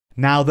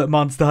Now that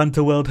Monster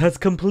Hunter World has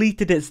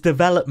completed its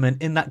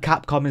development in that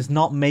Capcom is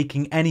not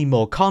making any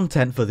more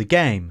content for the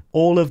game,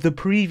 all of the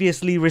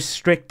previously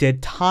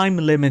restricted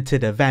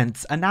time-limited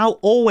events are now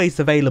always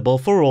available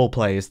for all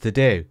players to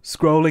do.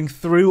 Scrolling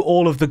through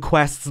all of the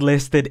quests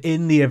listed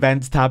in the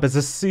events tab is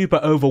a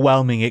super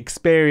overwhelming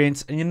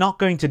experience and you're not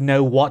going to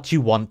know what you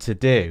want to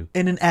do.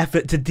 In an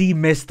effort to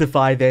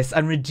demystify this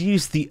and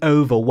reduce the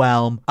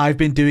overwhelm, I've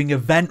been doing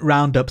event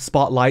roundup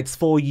spotlights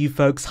for you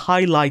folks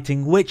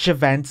highlighting which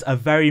events are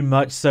very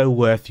much so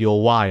worth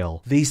your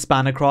while. These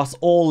span across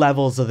all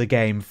levels of the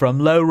game, from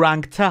low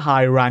rank to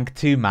high rank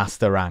to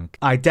master rank.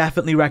 I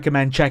definitely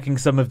recommend checking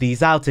some of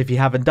these out if you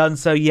haven't done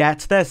so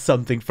yet. There's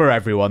something for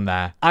everyone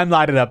there. I'm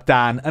Lighted Up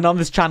Dan, and on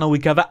this channel we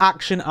cover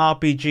action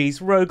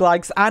RPGs,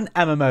 roguelikes and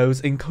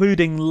MMOs,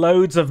 including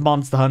loads of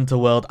Monster Hunter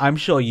World, I'm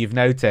sure you've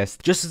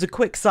noticed. Just as a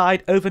quick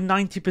side, over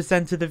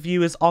 90% of the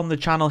viewers on the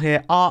channel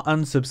here are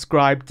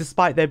unsubscribed,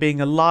 despite there being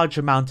a large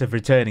amount of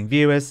returning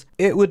viewers.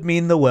 It would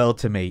mean the world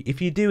to me.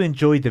 If you do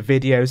enjoy the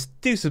videos,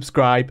 do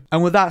subscribe.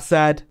 And with that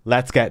said,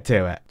 let's get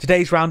to it.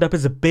 Today's roundup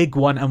is a big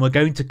one and we're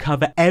going to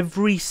cover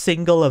every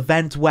single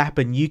event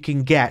weapon you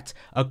can get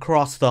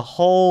across the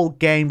whole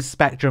game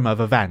spectrum of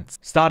events.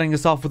 Starting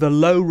us off with a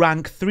low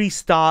rank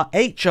 3-star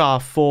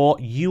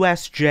HR4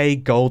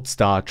 USJ Gold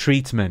Star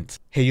treatment.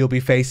 Here you'll be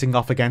facing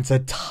off against a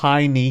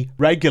tiny,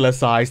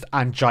 regular-sized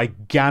and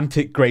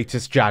gigantic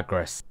Greatest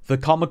Jagras. The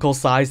comical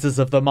sizes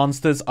of the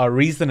monsters are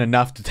reason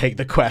enough to take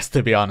the quest,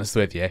 to be honest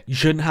with you. You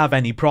shouldn't have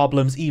any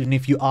problems even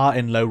if you are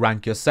in low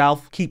rank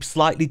yourself. Keep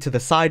slightly to the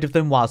side of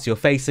them whilst you're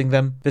facing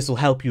them. This will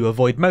help you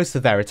avoid most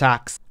of their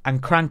attacks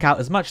and crank out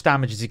as much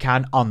damage as you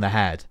can on the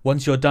head.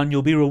 Once you're done,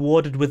 you'll be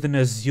rewarded with an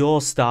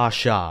Azure Star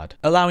Shard,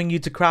 allowing you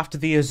to craft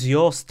the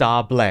Azure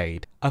Star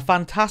Blade, a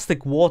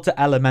fantastic water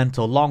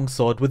elemental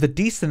longsword with a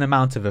decent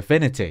amount of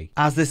affinity.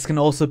 As this can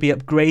also be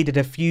upgraded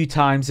a few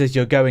times as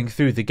you're going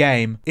through the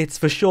game, it's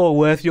for sure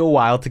worth your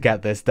while to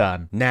get this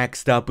done.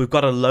 Next up, we've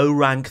got a low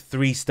rank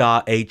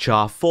 3-star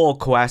HR4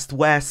 quest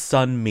where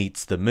Sun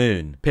meets the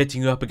Moon,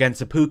 pitting you up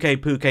against a Puke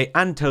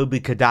and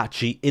Tobi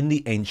Kadachi in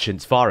the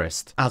Ancient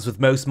Forest. As with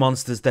most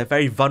monsters, they're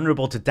very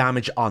vulnerable to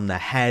damage on the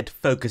head.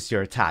 Focus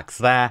your attacks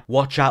there.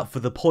 Watch out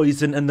for the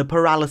poison and the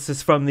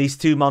paralysis from these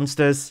two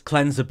monsters.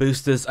 Cleanser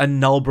boosters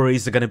and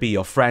Nullberries are going to be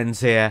your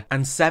friends here,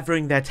 and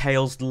severing their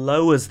tails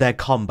lowers their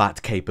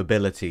combat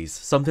capabilities,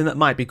 something that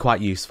might be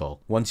quite useful.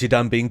 Once you're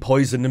done being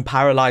poisoned and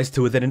paralyzed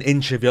to within an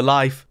inch of your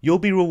life, you'll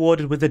be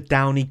rewarded with a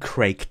Downy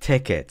Crake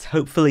ticket,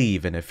 hopefully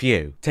even a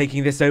few.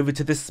 Taking this over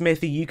to the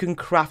smithy, you can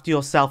craft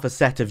yourself a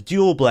set of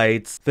dual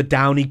blades, the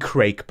Downy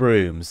Crake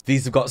brooms.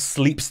 These have got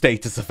sleep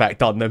status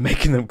effect on them,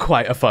 making them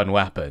quite a fun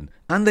weapon.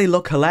 And they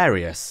look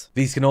hilarious.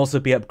 These can also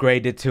be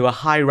upgraded to a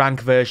high rank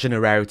version, a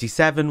rarity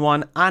 7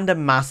 one, and a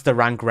master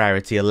rank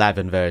rarity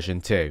 11 version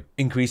 2,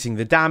 increasing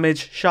the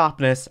damage,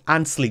 sharpness,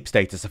 and sleep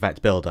status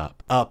effect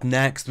build-up. Up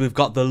next, we've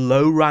got the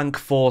low rank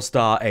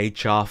 4-star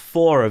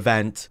HR4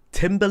 event,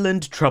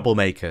 Timberland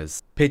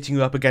Troublemakers, pitting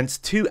you up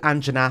against two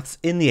Anjanaths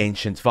in the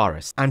Ancient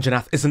Forest.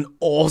 Anjanath is an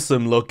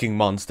awesome looking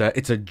monster.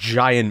 It's a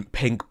giant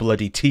pink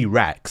bloody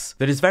T-Rex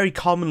that is very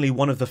commonly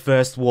one of the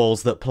first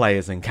walls that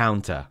players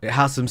encounter. It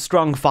has some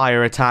strong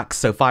fire attacks,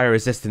 so fire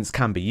resistance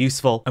can be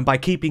useful, and by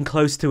keeping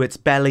close to its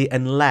belly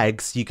and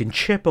legs, you can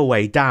chip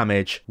away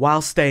damage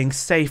while staying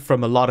safe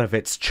from a lot of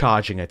its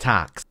charging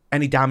attacks.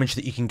 Any damage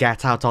that you can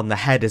get out on the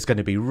head is going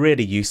to be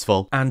really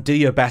useful, and do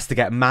your best to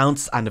get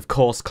mounts and of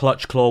course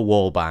clutch claw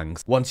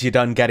wallbangs. Once you're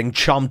done getting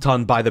chomped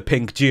on by the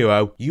pink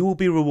duo, you will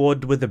be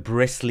rewarded with a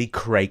bristly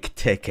Crake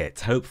ticket,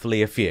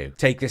 hopefully a few.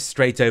 Take this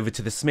straight over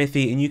to the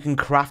smithy and you can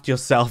craft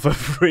yourself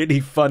a really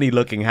funny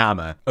looking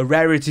hammer, a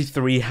rarity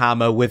 3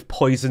 hammer with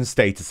poison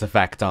status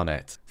effect on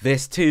it.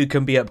 This too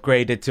can be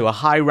upgraded to a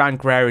high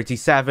rank rarity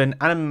 7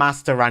 and a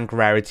master rank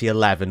rarity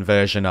 11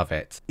 version of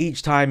it,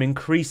 each time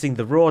increasing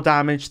the raw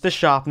damage, the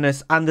sharpness,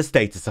 and the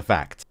status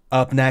effect.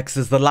 Up next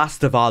is the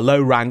last of our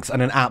low ranks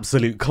and an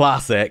absolute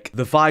classic,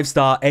 the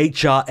 5-star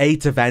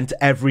HR8 event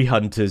Every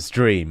Hunter's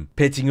Dream,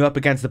 pitting you up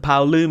against a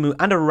Paolumu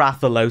and a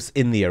Rathalos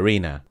in the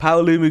arena.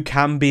 Paolumu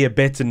can be a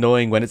bit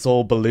annoying when it's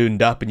all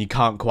ballooned up and you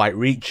can't quite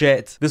reach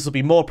it. This will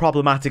be more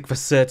problematic for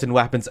certain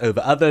weapons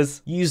over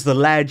others. Use the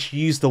ledge,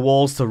 use the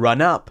walls to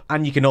run up,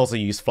 and you can also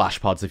use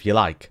flash pods if you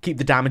like. Keep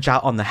the damage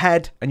out on the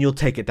head and you'll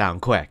take it down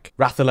quick.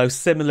 Rathalos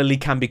similarly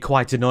can be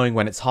quite annoying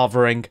when it's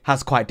hovering,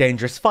 has quite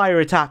dangerous fire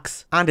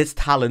attacks, and its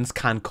talons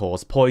can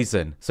cause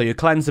poison, so your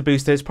cleanser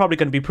booster is probably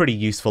going to be pretty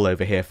useful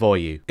over here for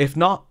you. If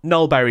not,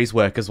 Nullberries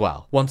work as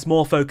well. Want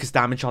more focused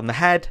damage on the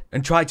head,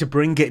 and try to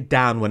bring it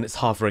down when it's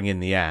hovering in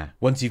the air.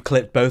 Once you've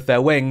clipped both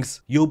their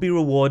wings, you'll be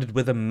rewarded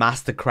with a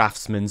Master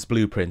Craftsman's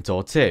blueprint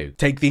or two.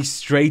 Take these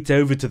straight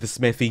over to the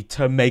smithy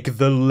to make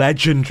the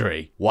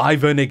legendary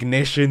Wyvern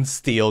Ignition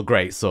Steel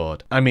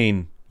Greatsword. I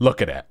mean, Look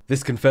at it.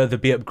 This can further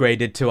be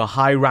upgraded to a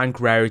high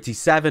rank rarity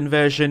 7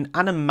 version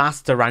and a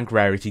master rank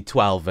rarity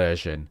 12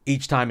 version,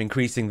 each time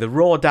increasing the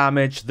raw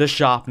damage, the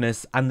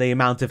sharpness, and the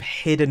amount of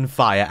hidden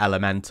fire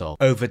elemental.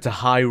 Over to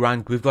high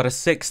rank, we've got a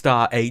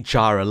 6-star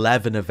HR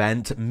 11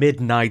 event,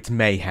 Midnight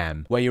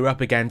Mayhem, where you're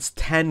up against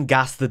 10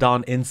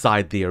 Gastrodon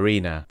inside the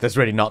arena. There's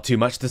really not too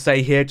much to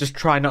say here, just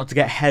try not to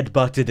get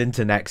head-butted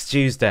into next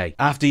Tuesday.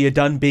 After you're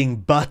done being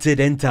butted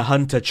into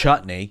Hunter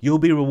Chutney, you'll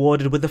be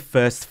rewarded with the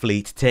first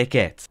fleet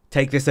ticket.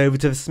 Take this over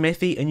to the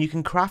smithy and you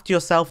can craft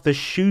yourself the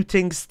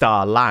Shooting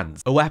Star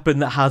Lance, a weapon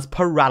that has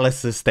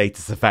paralysis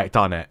status effect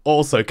on it.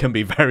 Also can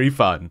be very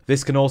fun.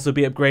 This can also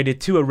be upgraded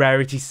to a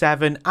rarity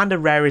 7 and a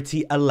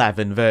rarity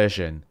 11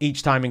 version,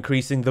 each time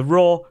increasing the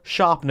raw,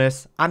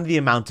 sharpness, and the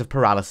amount of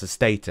paralysis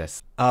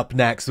status. Up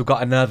next, we've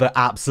got another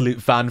absolute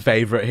fan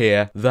favourite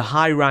here, the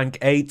high rank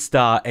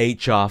 8-star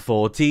HR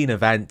 14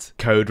 event,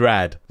 Code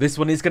Red. This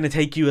one is going to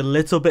take you a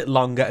little bit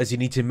longer as you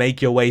need to make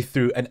your way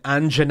through an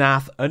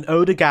Anjanath, an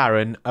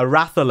Odogaron, a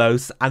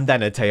Rathalos, and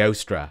then a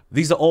Teostra.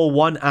 These are all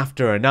one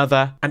after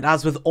another, and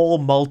as with all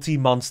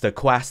multi-monster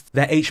quests,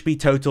 their HP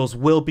totals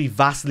will be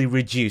vastly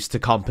reduced to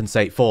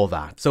compensate for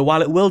that. So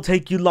while it will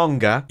take you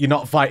longer, you're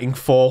not fighting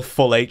 4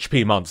 full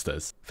HP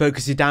monsters.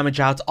 Focus your damage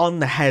out on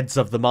the heads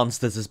of the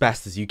monsters as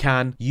best as you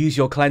can. Use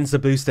your cleanser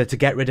booster to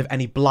get rid of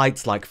any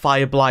blights like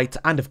Fire Blight,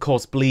 and of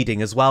course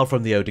bleeding as well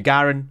from the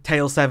Odogaron.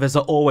 Tail Severs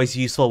are always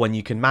useful when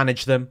you can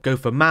manage them. Go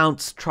for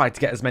mounts, try to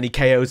get as many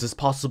KOs as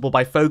possible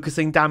by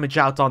focusing damage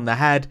out on the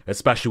head,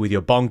 especially with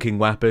your bonking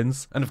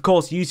weapons. And of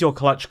course use your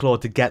Clutch Claw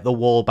to get the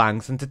wall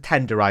bangs and to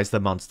tenderize the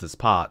monster's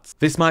parts.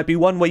 This might be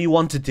one where you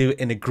want to do it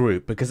in a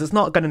group because it's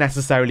not going to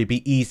necessarily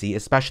be easy,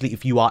 especially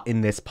if you are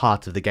in this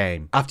part of the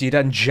game. After you're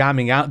done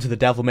jamming out to the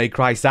Devil May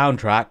Cry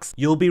soundtracks,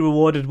 you'll be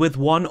rewarded with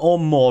 1 or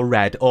more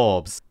red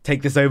orbs.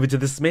 Take this over to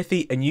the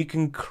smithy and you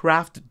can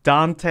craft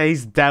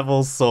Dante's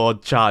Devil's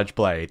Sword Charge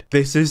Blade.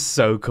 This is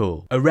so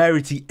cool. A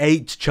rarity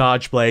 8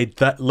 Charge Blade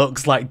that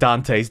looks like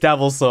Dante's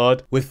Devil's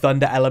Sword with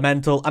Thunder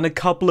Elemental and a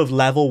couple of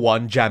level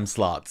 1 gem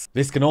slots.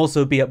 This can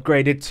also be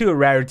upgraded to a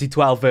rarity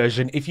 12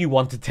 version if you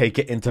want to take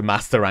it into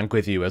master rank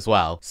with you as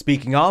well.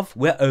 Speaking of,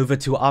 we're over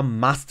to our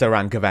master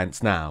rank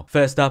events now.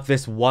 First up,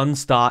 this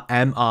 1-star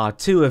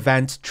MR2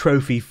 event,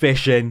 Trophy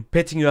Fishing,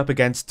 pitting you up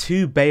against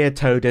 2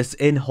 Beotodus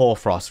in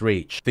Hoarfrost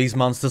Reach. These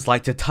monsters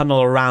like to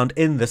tunnel around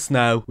in the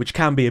snow, which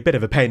can be a bit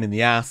of a pain in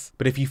the ass,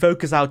 but if you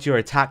focus out your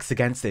attacks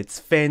against its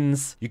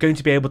fins, you're going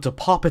to be able to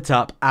pop it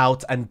up,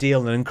 out, and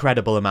deal an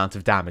incredible amount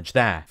of damage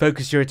there.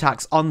 Focus your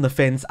attacks on the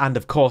fins and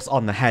of course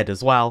on the head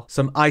as well.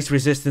 Some ice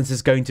resistance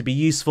is going to be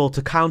useful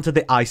to counter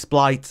the ice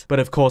blight, but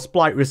of course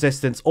blight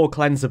resistance or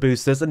cleanser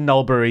boosters and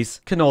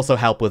nullberries can also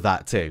help with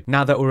that too.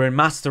 Now that we're in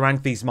master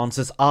rank, these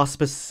monsters are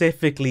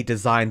specifically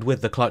designed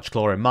with the Clutch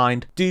Claw in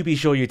mind. Do be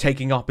sure you're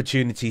taking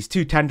opportunities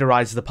to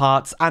tenderize the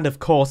parts and of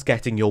course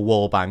getting your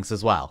wall bangs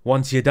as well.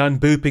 Once you're done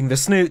booping the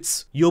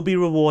snoots, you'll be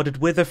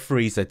rewarded with a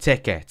freezer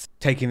ticket.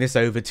 Taking this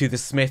over to the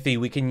smithy,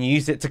 we can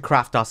use it to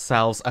craft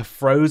ourselves a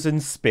Frozen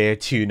Spear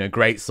Tuner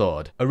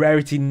Greatsword, a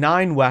rarity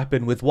 9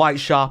 weapon with white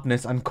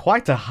sharpness and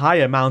quite a high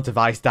amount of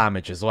ice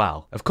damage as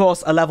well. Of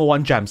course, a level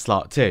 1 gem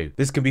slot too.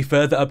 This can be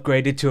further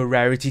upgraded to a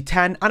rarity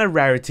 10 and a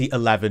rarity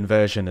 11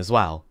 version as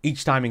well,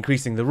 each time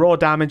increasing the raw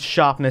damage,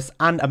 sharpness,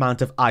 and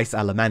amount of ice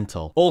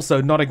elemental. Also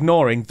not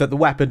ignoring that the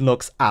weapon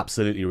looks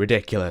absolutely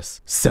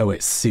ridiculous. So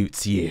it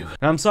suits you.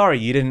 I'm sorry,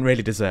 you didn't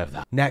really deserve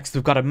that. Next,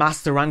 we've got a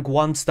master rank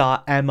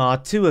 1-star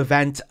MR2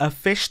 event, A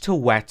Fish to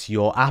Whet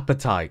Your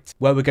Appetite,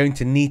 where we're going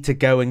to need to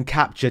go and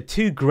capture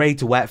 2 great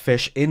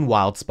wetfish in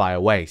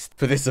Wildspire Waste.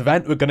 For this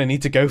event, we're going to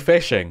need to go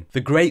fishing.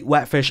 The great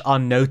wetfish are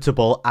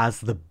notable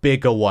as the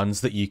bigger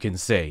ones that you can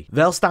see.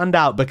 They'll stand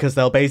out because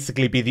they'll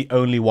basically be the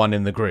only one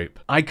in the group.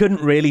 I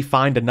couldn't really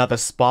find another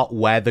spot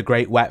where the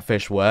great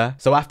wetfish were,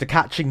 so after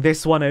catching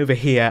this one over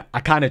here, I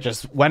kind of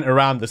just went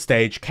around the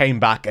stage, came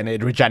back, and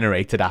it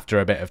regenerated after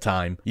a bit of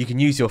time. You can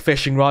use your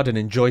fishing rod and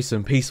enjoy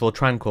some peaceful,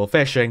 tranquil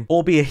fishing,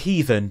 or be a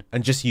heathen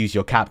and just use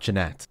your capture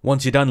net.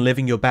 Once you're done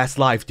living your best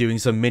life doing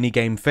some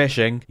minigame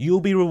fishing,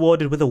 you'll be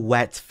rewarded with a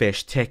wet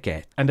fish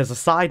ticket. And as a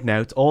side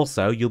note,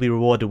 also, you'll be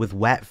rewarded with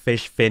wet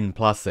fish fin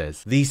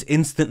pluses. These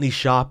instantly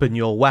sharpen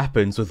your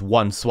weapons with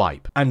 1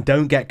 swipe, and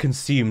don't get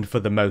consumed for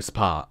the most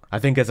part. I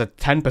think there's a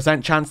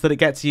 10% chance that it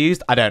gets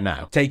used, I don't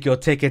know. Take your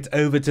ticket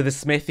over to the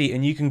smithy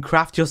and you can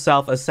craft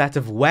yourself a set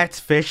of wet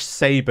fish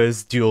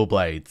sabers dual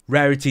blades.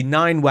 Rarity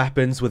 9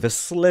 weapons with a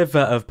sliver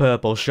of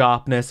purple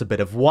sharpness, a bit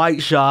of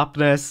white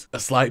sharpness, a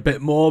slight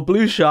bit more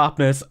blue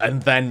sharpness,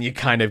 and then you're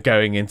kind of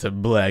going into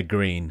Blair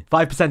green.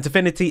 5%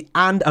 affinity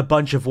and a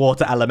bunch of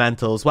water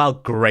elementals, well,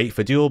 great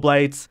for dual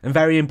blades. And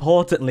very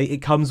importantly, it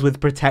comes with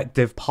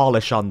protective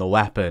polish on the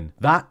weapon.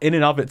 That in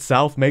and of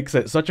itself makes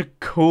it such a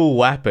cool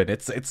weapon.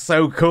 It's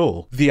so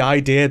cool. The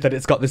idea that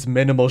it's got this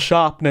minimal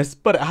sharpness,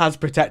 but it has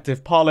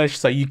protective polish,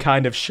 so you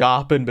kind of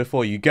sharpen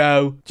before you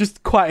go.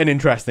 Just quite an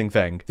interesting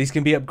thing. These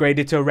can be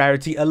upgraded to a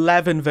rarity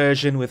 11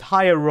 version with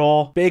higher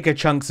raw, bigger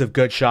chunks of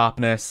good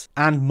sharpness,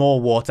 and more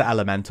water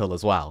elemental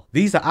as well.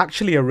 These are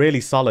actually a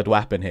really solid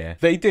weapon here.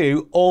 They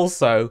do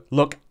also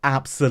look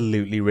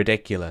absolutely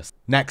ridiculous.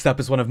 Next up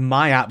is one of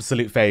my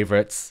absolute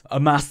favourites, a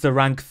Master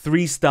Rank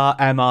 3-star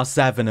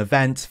MR7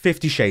 event,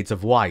 50 Shades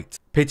of White,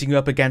 pitting you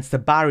up against a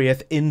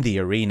Barioth in the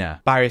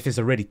arena. Barioth is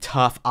a really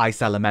tough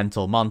ice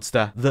elemental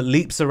monster that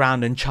leaps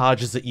around and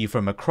charges at you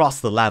from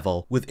across the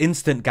level with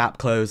instant gap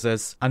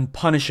closers and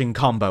punishing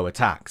combo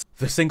attacks.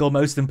 The single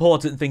most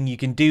important thing you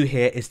can do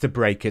here is to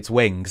break its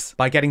wings.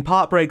 By getting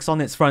part breaks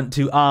on its front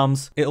two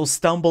arms, it'll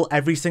stumble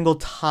every single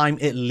time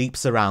it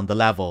leaps around the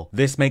level.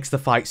 This makes the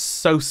fight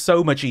so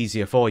much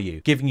easier for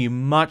you, giving you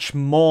much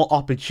more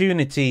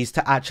opportunities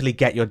to actually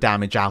get your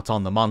damage out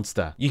on the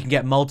monster. You can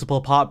get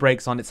multiple part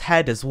breaks on its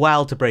head as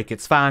well to break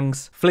its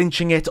fangs,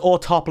 flinching it or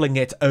toppling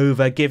it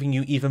over, giving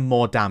you even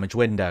more damage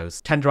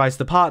windows. Tenderize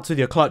the parts with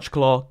your clutch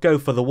claw, go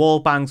for the wall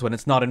bangs when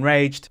it's not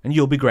enraged, and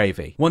you'll be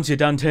gravy. Once you're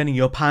done turning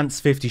your pants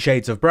 50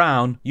 shades of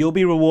brown, you'll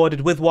be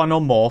rewarded with one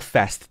or more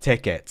fest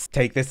tickets.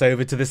 Take this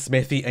over to the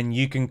smithy and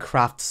you can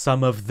craft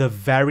some of the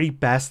very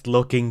best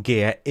looking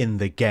gear in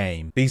the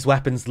game. These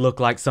weapons look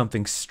like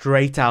something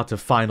straight out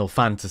of Final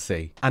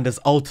Fantasy, and as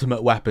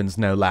ultimate weapons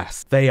no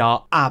less. They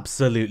are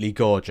absolutely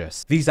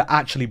gorgeous. These are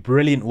actually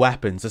brilliant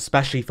weapons,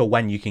 especially for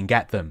when you can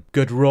get them.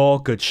 Good raw,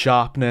 good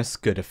sharpness,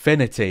 good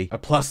affinity, a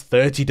plus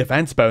 30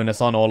 defense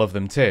bonus on all of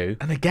them too.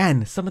 And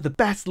again, some of the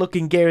best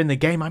looking gear in the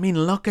game. I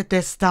mean, look at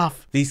this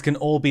stuff. These can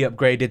all be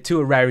upgraded to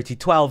a rarity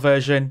 12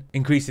 version,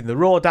 increasing the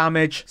raw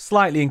damage,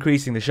 slightly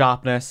increasing the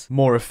sharpness,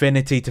 more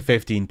affinity to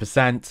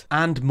 15%,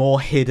 and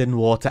more hidden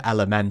water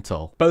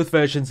elemental. Both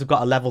versions have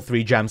got a level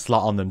 3 gem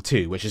slot on them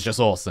too, which is just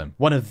awesome.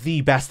 One of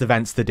the best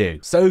events to do.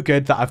 So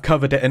good that I've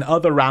covered it in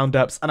other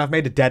roundups and I've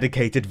made a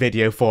dedicated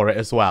video for it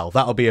as well.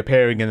 That'll be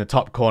appearing in the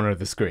top corner of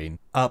the screen.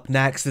 Up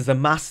next is a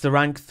Master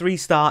Rank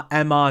 3-star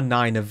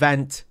MR9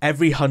 event,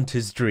 Every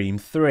Hunter's Dream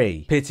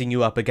 3, pitting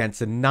you up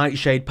against a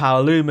Nightshade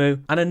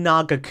Paolumu and a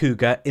Naga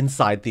Cougar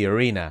inside the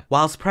arena.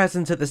 Whilst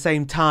present at the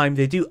same time,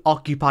 they do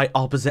occupy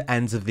opposite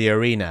ends of the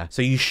arena,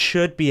 so you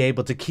should be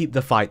able to keep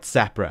the fight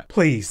separate.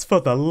 Please, for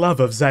the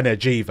love of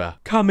Zenergiva,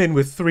 come in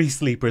with 3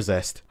 sleep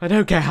resist. I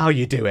don't care how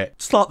you do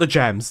it. Slot the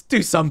gems,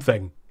 do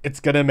something.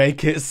 It's gonna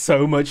make it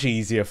so much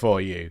easier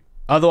for you.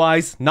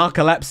 Otherwise,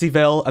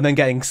 Narcolepsyville and then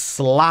getting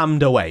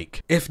slammed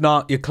awake. If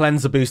not, your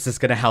cleanser booster is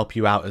going to help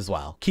you out as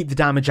well. Keep the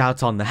damage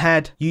out on the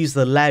head, use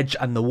the ledge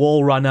and the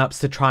wall run-ups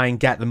to try and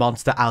get the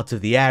monster out of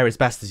the air as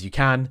best as you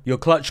can. Your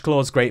clutch claw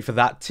is great for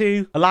that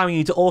too, allowing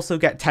you to also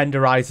get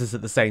tenderizers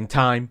at the same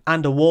time,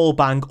 and a wall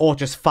bang or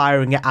just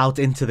firing it out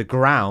into the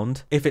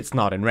ground if it's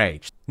not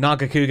enraged.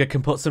 Naga Cougar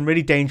can put some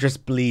really dangerous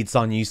bleeds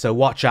on you, so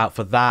watch out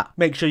for that.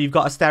 Make sure you've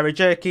got Astera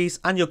Jerkies,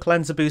 and your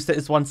cleanser booster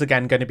is once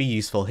again going to be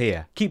useful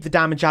here. Keep the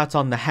damage out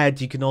on the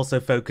head, you can also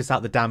focus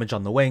out the damage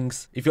on the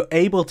wings. If you're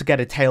able to get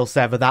a tail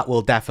sever, that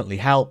will definitely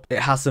help.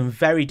 It has some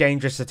very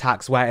dangerous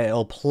attacks where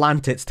it'll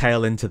plant its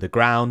tail into the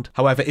ground.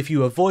 However, if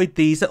you avoid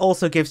these, it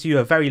also gives you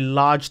a very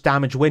large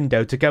damage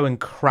window to go and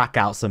crack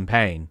out some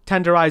pain.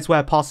 Tenderize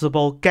where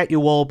possible, get your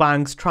wall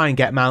bangs, try and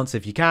get mounts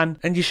if you can,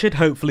 and you should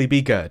hopefully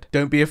be good.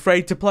 Don't be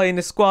afraid to play in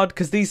a squad,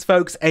 because these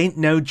folks ain't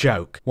no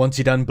joke. Once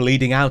you're done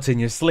bleeding out in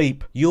your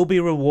sleep, you'll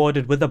be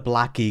rewarded with a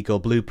Black Eagle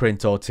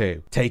blueprint or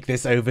 2. Take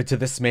this over to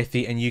the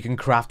smithy and you can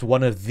craft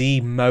one of the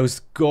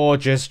most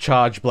gorgeous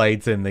charge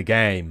blades in the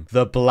game.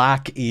 The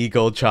Black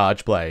Eagle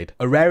charge blade.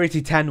 A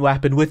rarity 10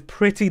 weapon with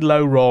pretty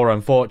low raw,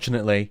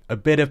 unfortunately. A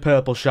bit of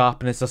purple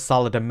sharpness, a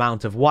solid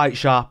amount of white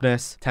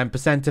sharpness,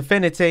 10%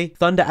 affinity,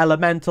 thunder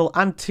elemental,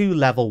 and 2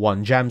 level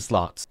 1 gem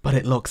slots. But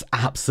it looks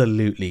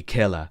absolutely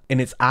killer. In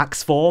its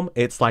axe form,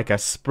 it's like a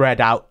spread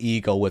out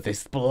eagle with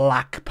this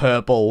black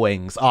purple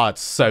wings. Oh,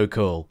 it's so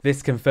cool.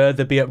 This can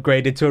further be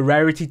upgraded to a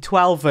rarity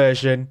 12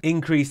 version,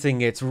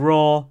 increasing its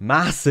raw,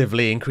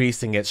 massively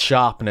increasing its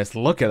sharpness.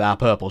 Look at that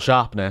purple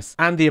sharpness,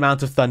 and the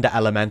amount of thunder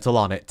elemental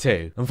on it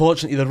too.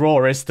 Unfortunately, the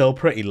raw is still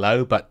pretty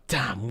low, but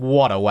damn,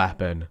 what a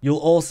weapon. You'll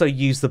also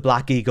use the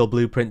Black Eagle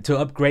blueprint to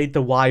upgrade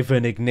the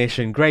Wyvern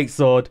Ignition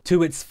Greatsword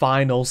to its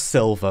final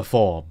silver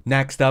form.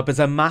 Next up is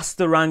a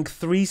Master Rank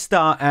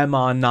 3-star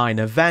MR9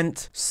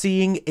 event,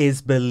 Seeing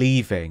is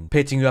Believing,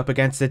 pitting you up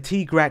against a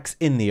Tigrex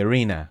in the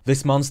arena.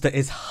 This monster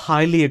is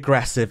highly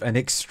aggressive and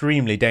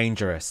extremely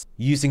dangerous,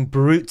 using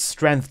brute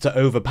strength to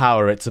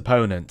overpower its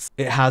opponents.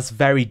 It has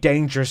very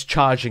dangerous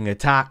charging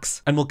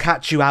attacks and will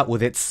catch you out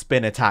with its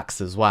spin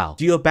attacks as well.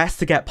 Do your best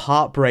to get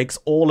part breaks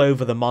all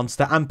over the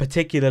monster and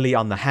particularly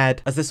on the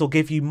head, as this will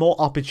give you more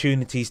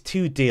opportunities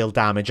to deal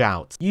damage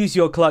out. Use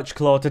your clutch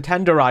claw to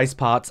tenderize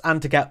parts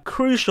and to get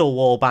crucial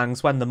wall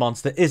bangs when the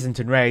monster isn't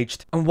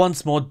enraged. And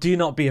once more, do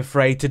not be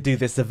afraid to do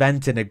this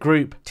event in a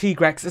group.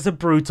 Tigrex is a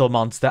brutal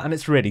monster and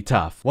it's really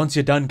tough. Once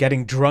you're done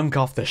getting drunk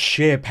off the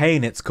sheer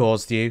pain it's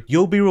caused you,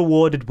 you'll be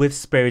rewarded with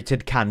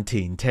Spirited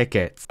Canteen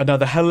tickets.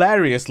 Another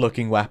hilarious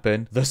looking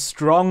weapon, the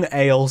Strong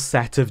Ale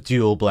set of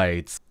dual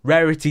blades.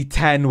 Rarity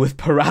 10 with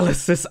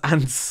paralysis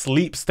and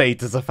sleep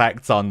status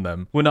effects on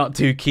them. We're not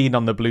too keen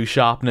on the blue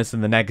sharpness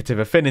and the negative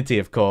affinity,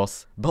 of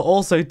course, but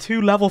also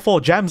 2 level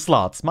 4 gem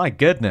slots, my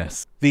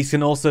goodness. These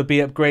can also be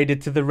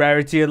upgraded to the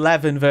Rarity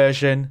 11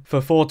 version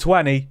for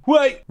 420.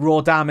 Wait!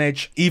 Raw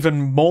damage,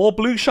 even more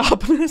blue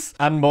sharpness,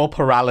 and more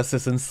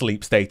paralysis and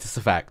sleep status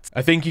effects.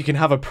 I think you can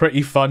have a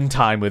pretty fun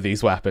time with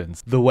these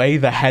weapons. The way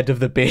the head of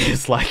the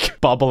bears like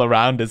bobble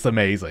around is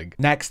amazing.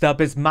 Next up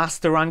is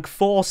Master Rank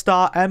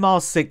 4-star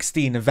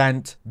MR16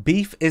 event.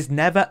 Beef is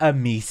never a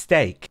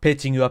mistake,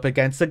 pitting you up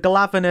against a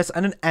Glavenus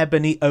and an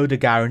Ebony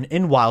Odogaron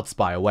in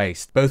Wildspire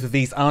Waste. Both of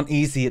these aren't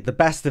easy at the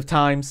best of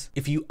times.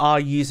 If you are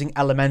using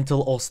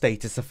elemental or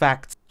status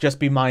effects, just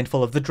be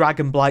mindful of the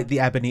Dragon Blight the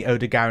Ebony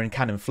Odogaron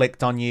can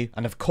inflict on you,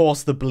 and of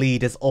course the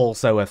bleed is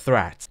also a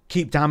threat.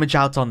 Keep damage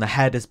out on the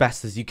head as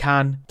best as you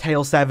can.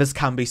 Tail severs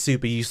can be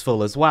super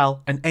useful as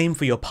well, and aim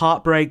for your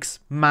part breaks,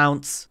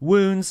 mounts,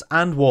 wounds,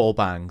 and wall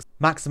bangs,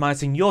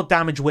 maximizing your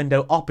damage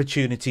window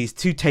opportunities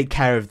to take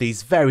care of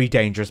these very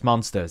dangerous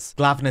monsters.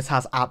 Glavenus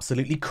has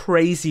absolutely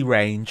crazy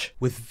range,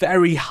 with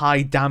very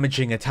high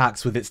damaging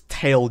attacks with its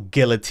tail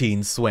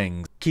guillotine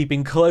swings.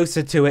 Keeping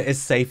closer to it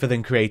is safer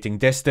than creating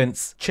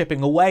distance,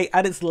 chipping away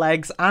at its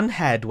legs and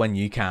head when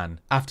you can.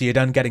 After you're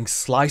done getting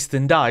sliced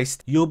and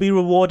diced, you'll be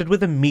rewarded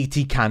with a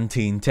meaty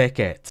canteen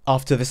ticket.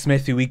 Off to the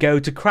smithy we go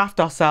to craft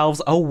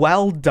ourselves a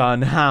well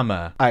done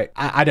hammer.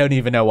 I don't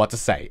even know what to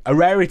say. A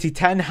Rarity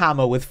 10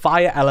 hammer with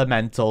fire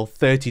elemental,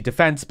 30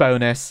 defense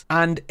bonus,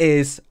 and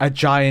is a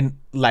giant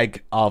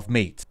leg of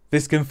meat.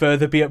 This can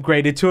further be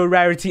upgraded to a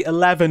Rarity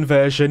 11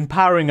 version,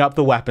 powering up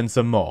the weapon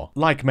some more.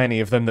 Like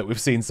many of them that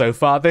we've seen so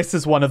far, this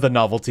is one of the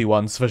novelty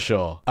ones for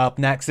sure. Up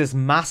next is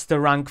Master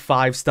Rank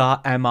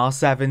 5-star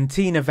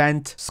MR17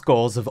 event,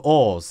 Scores of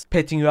Ores,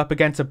 pitting you up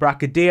against a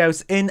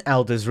Brachydios in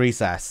Elder's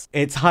Recess.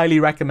 It's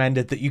highly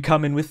recommended that you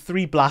come in with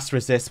 3 blast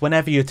resists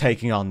whenever you're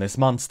taking on this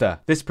monster.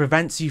 This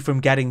prevents you from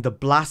getting the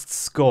Blast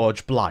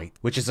Scourge Blight,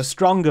 which is a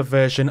stronger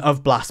version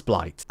of Blast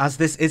Blight. As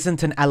this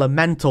isn't an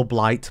elemental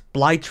blight,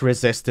 blight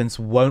resistance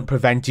won't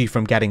prevent you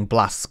from getting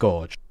Blast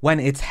Scourge. When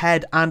its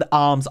head and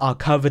arms are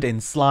covered in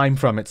slime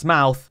from its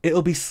mouth,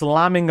 it'll be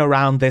slamming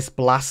around this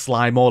blast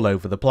slime all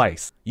over the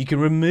place. You can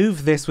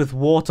remove this with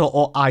water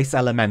or ice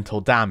elemental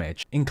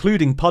damage,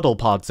 including puddle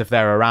pods if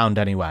they're around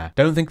anywhere.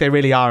 Don't think they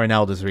really are in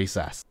Elder's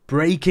Recess.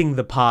 Breaking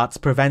the parts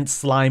prevents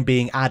slime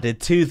being added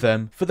to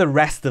them for the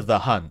rest of the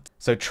hunt,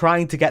 so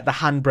trying to get the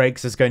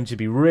handbrakes is going to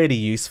be really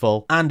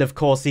useful, and of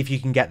course if you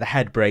can get the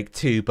head break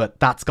too, but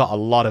that's got a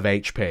lot of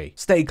HP.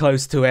 Stay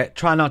close to it,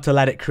 try not to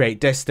let it create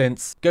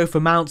distance, go for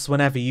mounts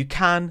whenever you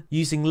can,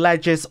 using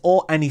ledges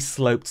or any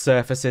sloped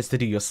surfaces to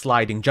do your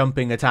sliding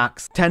jumping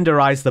attacks,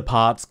 tenderize the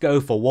parts,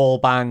 go for wall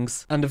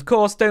bangs, and of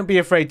course don't be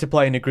afraid to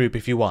play in a group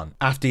if you want.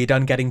 After you're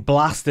done getting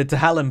blasted to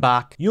hell and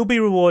back, you'll be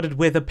rewarded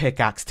with a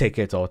pickaxe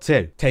ticket or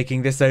 2.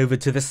 Taking this over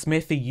to the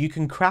smithy, you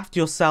can craft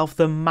yourself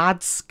the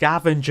Mad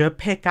Scavenger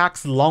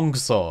Pickaxe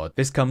Longsword.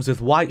 This comes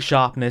with white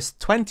sharpness,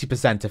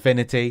 20%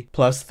 affinity,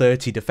 plus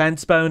 30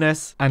 defense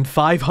bonus, and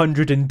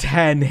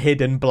 510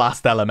 hidden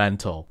blast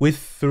elemental. With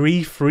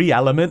 3 free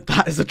element,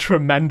 that is a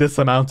tremendous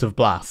amount of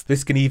blast.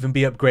 This can even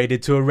be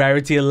upgraded to a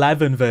Rarity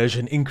 11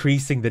 version,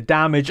 increasing the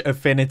damage,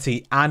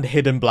 affinity, and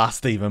hidden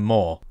blast even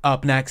more.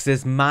 Up next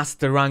is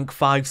Master Rank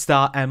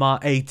 5-star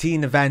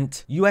MR18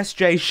 event,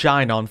 USJ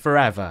Shine On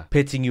Forever,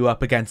 pitting you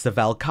up against the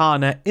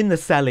Velkhana in the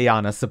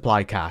Celiana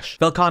supply cache.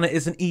 Velkhana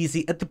isn't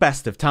easy at the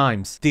best of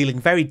times, dealing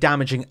very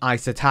damaging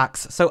ice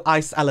attacks, so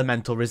ice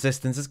elemental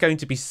resistance is going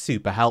to be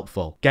super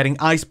helpful. Getting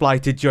ice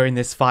blighted during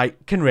this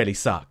fight can really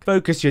suck.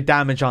 Focus your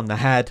damage on the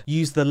head,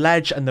 use the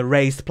ledge and the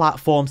raised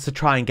platforms to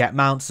try and get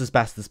mounts as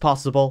best as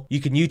possible.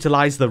 You can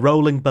utilize the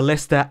rolling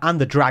ballista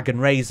and the dragon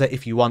razor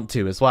if you want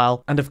to as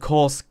well, and of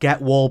course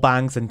get wall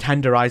bangs and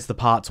tenderize the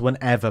parts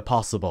whenever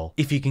possible.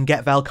 If you can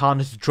get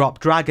Velkhana to drop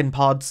dragon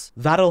pods,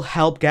 that'll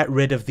help get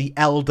rid of the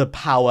Elder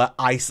Power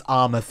ice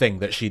armor thing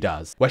that she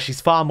does, where she's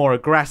far more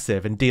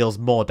aggressive and deals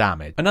more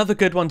damage. Another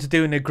good one to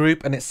do in a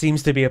group, and it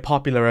seems to be a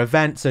popular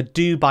event, so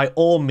do by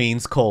all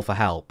means call for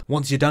help.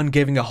 Once you're done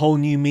giving a whole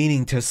new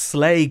meaning to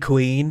Slay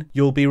Queen,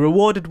 you'll be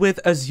rewarded with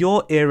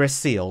Azure Era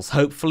Seals,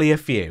 hopefully a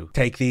few.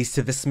 Take these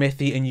to the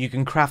smithy and you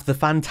can craft the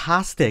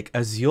fantastic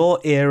Azure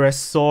Era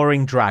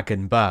Soaring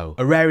Dragon Bow,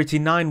 a Rarity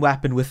 9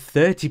 weapon with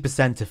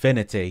 30%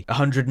 affinity,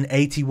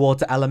 180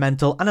 water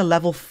elemental, and a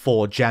level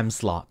 4 gem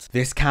slot.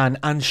 This can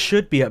and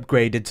should be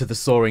upgraded to the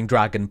Soaring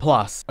Dragon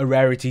Plus, a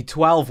Rarity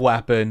 12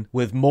 weapon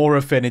with more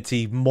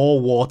affinity, more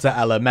water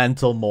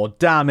elemental, more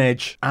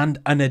damage, and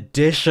an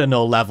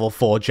additional level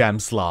 4 gem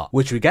slot,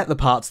 which we get the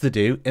parts to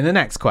do in the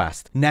next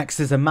quest. Next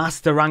is a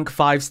Master Rank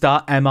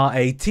 5-star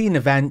MR18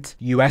 event,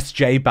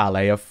 USJ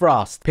Ballet of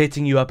Frost,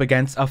 pitting you up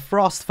against a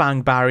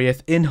Frostfang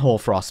Barrieth in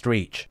Hoarfrost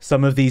Reach.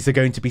 Some of these are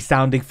going to be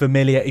sounding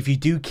familiar if you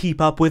do keep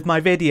up with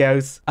my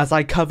videos, as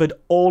I covered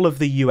all of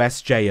the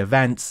USJ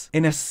events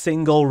in a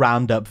single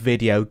roundup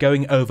video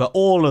going over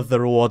all of the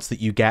rewards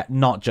that you get,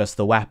 not just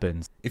the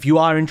weapons. If you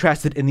are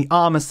interested in the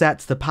armor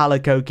sets, the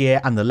palico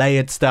gear, and the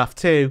layered stuff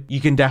too,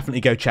 you can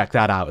definitely go check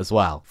that out as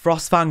well.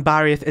 Frostfang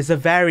Barrieth is a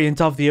variant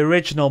of the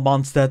original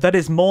monster that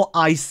is more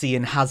icy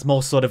and has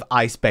more sort of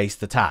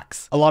ice-based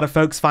attacks. A lot of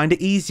folks find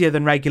it easier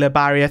than regular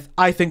Barrieth.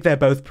 I think they're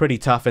both pretty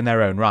tough in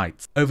their own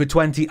right. Over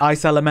 20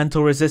 ice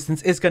elemental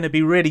resistance is going to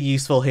be really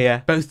useful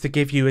here, both to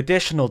give you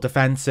additional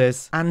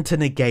defenses and to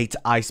negate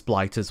Ice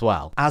Blight as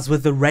well. As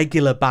with the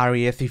regular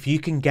Barrier, if you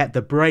can get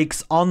the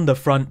breaks on the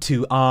front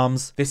two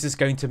arms, this is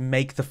going to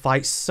make the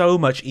fight so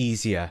much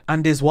easier,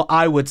 and is what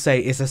I would say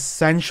is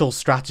essential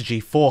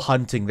strategy for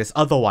hunting this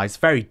otherwise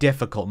very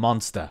difficult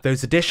monster.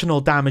 Those additional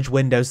damage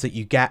windows that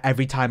you get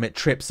every time it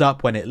trips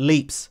up when it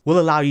leaps will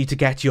allow you to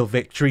get your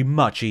victory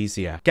much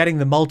easier. Getting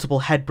the multiple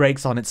head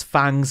breaks on its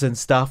fangs and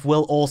stuff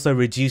will also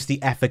reduce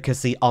the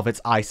efficacy of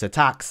its ice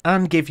attacks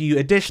and give you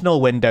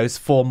additional windows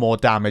for more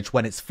damage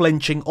when it's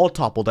flinching or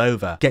toppled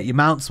over. Get your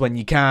mounts when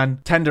you can,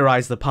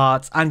 tenderize the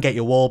parts, and get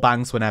your wall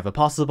bangs whenever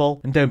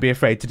possible, and don't be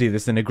afraid to do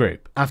this in a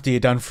group. After you're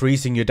done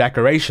freezing your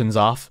decorations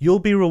off, you'll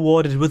be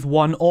rewarded with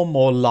one or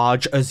more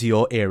large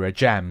Azure era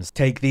gems.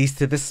 Take these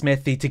to the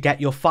smithy to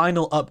get your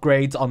final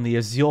upgrades on the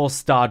Azure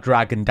Star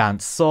Dragon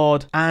Dance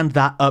sword and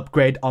that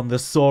upgrade on the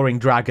Soaring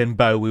Dragon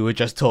bow we were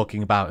just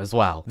talking about as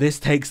well. This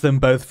takes them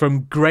both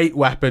from great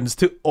weapons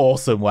to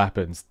awesome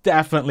weapons.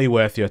 Definitely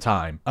worth your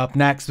time. Up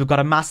next, we've got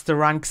a Master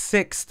Rank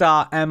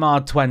 6-star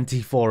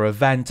MR24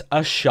 event,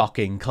 a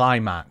shocking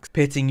climax,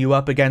 pitting you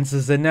up against a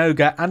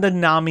Zinogre and a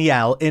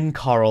Namielle in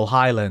Coral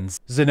Highlands.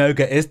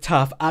 Zinogre is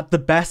tough at the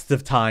best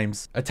of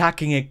times,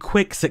 attacking in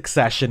quick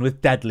succession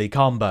with deadly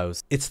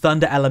combos. It's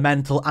Thunder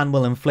Elemental and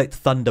will inflict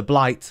Thunder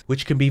Blight,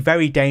 which can be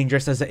very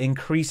dangerous as it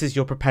increases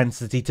your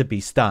propensity to be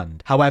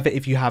stunned. However,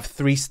 if you have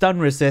 3 stun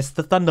resists,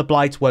 the Thunder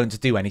Blight won't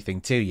do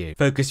anything to you.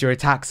 Focus your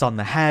attacks on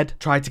the head,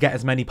 try to get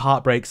as many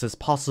part breaks as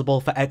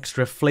possible for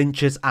extra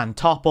flinches and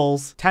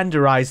topples,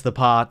 tenderize the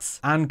parts,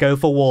 and go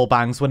for wall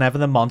bangs whenever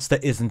the monster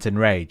isn't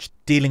enraged.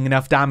 Dealing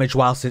enough damage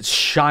whilst it's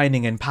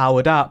shining and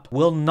powered up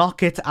will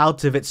knock it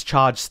out of its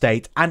charged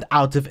state and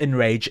out of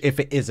enrage if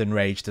it is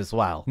enraged as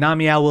well.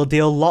 Namielle will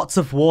deal lots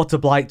of water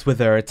blight with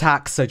her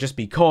attacks, so just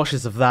be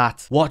cautious of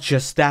that. Watch your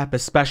step,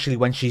 especially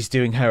when she's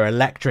doing her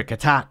electric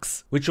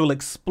attacks, which will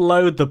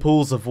explode the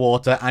pools of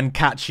water and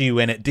catch you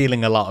in it,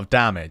 dealing a lot of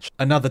damage.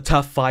 Another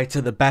tough fight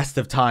at the best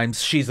of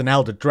times. She's an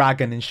Elder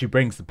Dragon and she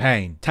brings the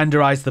pain.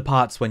 Tenderize the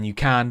parts when you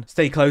can.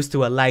 Stay close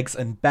to her legs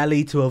and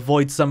belly to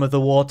avoid some of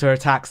the water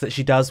attacks that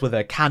she does with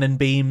her cannon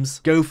beams.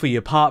 Go for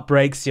your part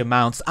breaks, your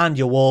mounts, and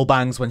your wall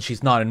bangs when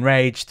she's not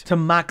enraged to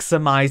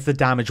maximize the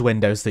damage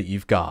windows that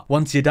you've got.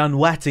 Once you're done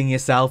wetting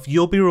yourself,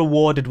 you'll be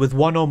rewarded with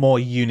one or more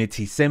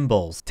Unity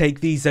symbols. Take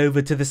these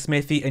over to the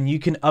smithy and you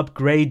can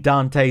upgrade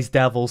Dante's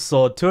Devil's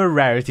Sword to a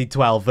Rarity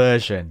 12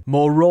 version.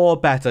 More raw,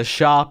 better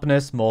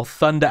sharpness, more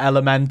Thunder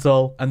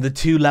Elemental, and the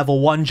 2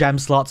 level 1 gem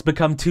slots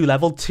become 2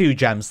 level 2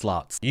 gem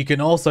slots. You can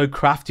also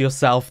craft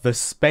yourself the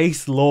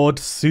Space Lord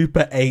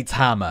Super 8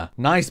 hammer.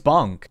 Nice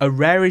bonk. A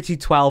Rarity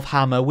 12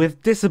 hammer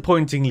with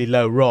disappointingly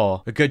low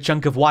raw, a good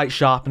chunk of white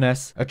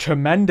sharpness, a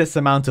tremendous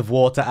amount of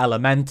water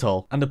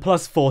elemental, and a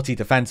plus 40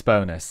 defense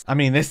bonus. I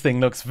mean, this thing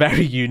looks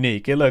very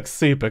unique. It looks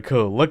super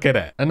cool. Look at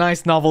it. A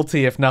nice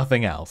novelty if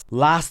nothing else.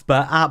 Last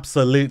but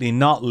absolutely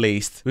not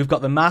least, we've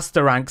got the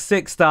Master Rank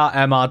 6-star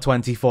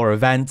MR24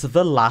 event,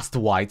 the Last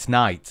White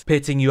Knight,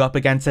 pitting you up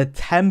against a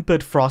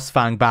tempered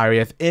Frostfang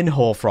Barrier in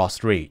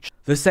Hoarfrost Reach.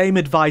 The same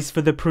advice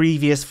for the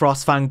previous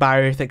Frostfang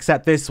Barrier,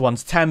 except this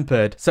one's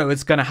tempered, so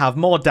it's going to have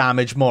more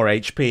damage, more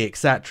HP,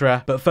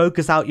 etc. But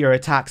focus out your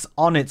attacks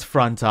on its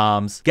front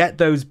arms, get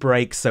those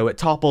breaks so it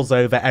topples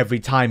over every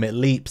time it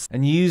leaps,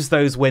 and use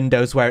those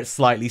windows where it's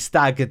slightly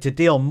staggered to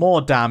deal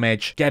more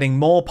damage, getting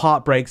more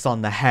part breaks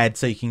on the head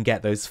so you can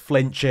get those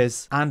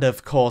flinches, and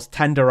of course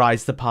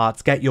tenderize the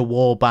parts, get your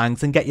wall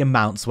bangs, and get your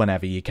mounts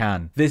whenever you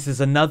can. This is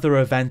another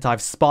event I've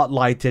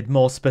spotlighted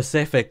more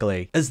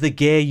specifically, as the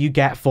gear you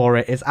get for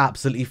it is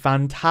absolutely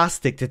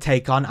fantastic to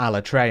take on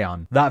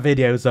Alatreon. That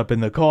video's up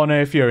in the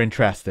corner if you're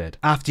interested.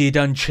 After you're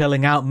done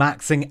chilling out,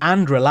 maxing,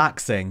 and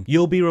relaxing,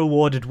 you'll be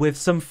rewarded with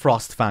some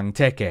Frostfang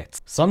tickets.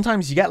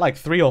 Sometimes you get like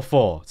 3 or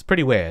 4. It's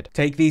pretty weird.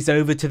 Take these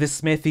over to the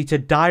smithy to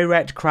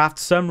direct craft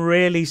some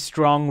really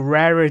strong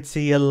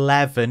Rarity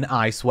 11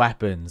 ice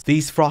weapons.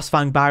 These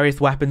Frostfang Barrier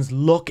weapons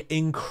look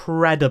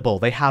incredible.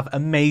 They have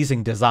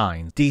amazing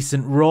designs.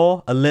 Decent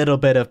raw, a little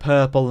bit of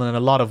purple and a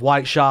lot of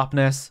white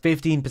sharpness,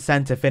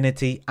 15%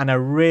 affinity, and a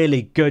really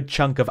good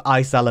chunk of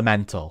ice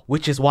elemental,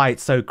 which is why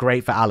it's so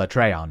great for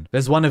Alatreon.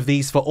 There's one of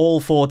these for all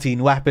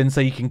 14 weapons,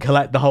 so you can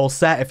collect the whole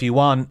set if you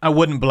want. I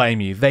wouldn't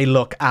blame you. They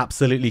look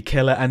absolutely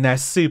killer and they're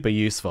super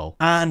useful.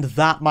 And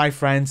that, my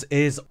friends,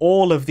 is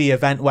all of the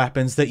event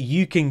weapons that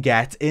you can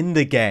get in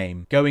the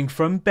game, going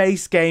from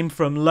base game,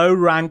 from low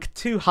rank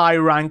to high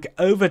rank,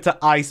 over to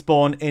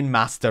Iceborne in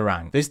Master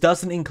Rank. This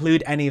doesn't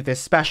include any of the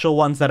special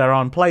ones that are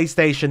on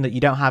PlayStation that you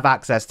don't have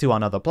access to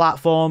on other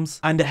platforms,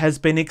 and it has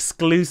been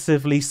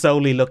exclusively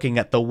solely looking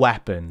at the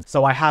weapons,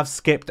 so I have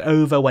skipped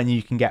over when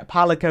you can get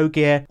palico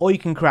gear or you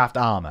can craft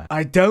armor.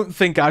 I don't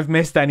think I've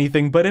missed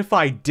anything, but if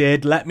I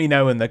did, let me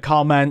know in the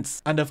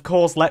comments. And of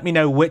course, let me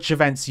know which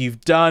events you've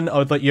done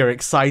or that you're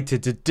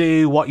excited to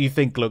do, what you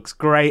think looks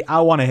great.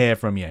 I want to hear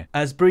from you.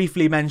 As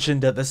briefly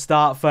mentioned at the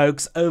start,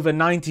 folks, over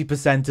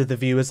 90% of the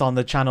viewers on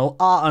the channel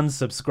are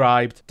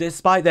unsubscribed,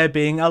 despite there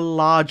being a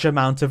large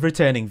amount of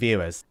returning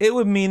viewers. It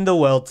would mean the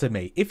world to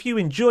me. If you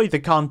enjoy the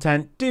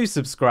content, do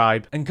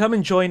subscribe and come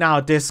and join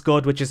our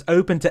Discord, which is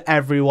open to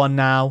everyone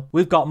now.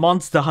 We've got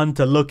Monster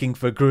Hunter looking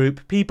for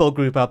group, people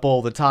group up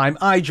all the time,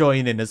 I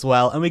join in as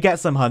well, and we get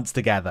some hunts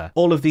together.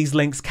 All of these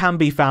links can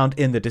be found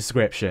in the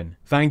description.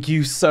 Thank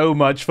you so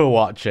much for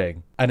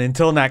watching, and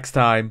until next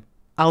time,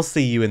 I'll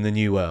see you in the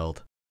new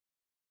world.